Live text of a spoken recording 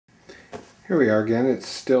Here we are again. It's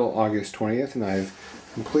still August 20th and I've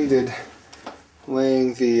completed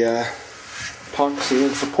laying the epoxy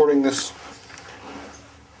and supporting this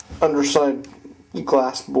underside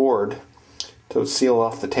glass board to seal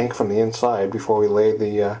off the tank from the inside before we lay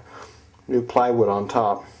the new plywood on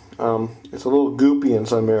top. It's a little goopy in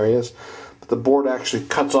some areas, but the board actually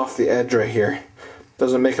cuts off the edge right here.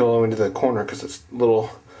 Doesn't make it all the way into the corner because it's a little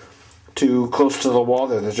too close to the wall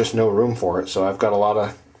there. There's just no room for it, so I've got a lot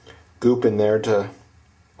of goop in there to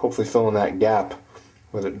hopefully fill in that gap.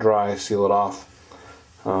 Let it dry, seal it off.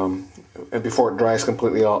 And before it dries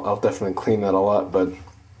completely, I'll definitely clean that all up. But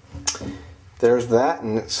there's that,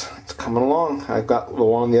 and it's coming along. I've got the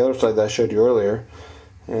one on the other side that I showed you earlier,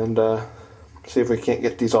 and see if we can't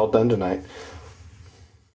get these all done tonight.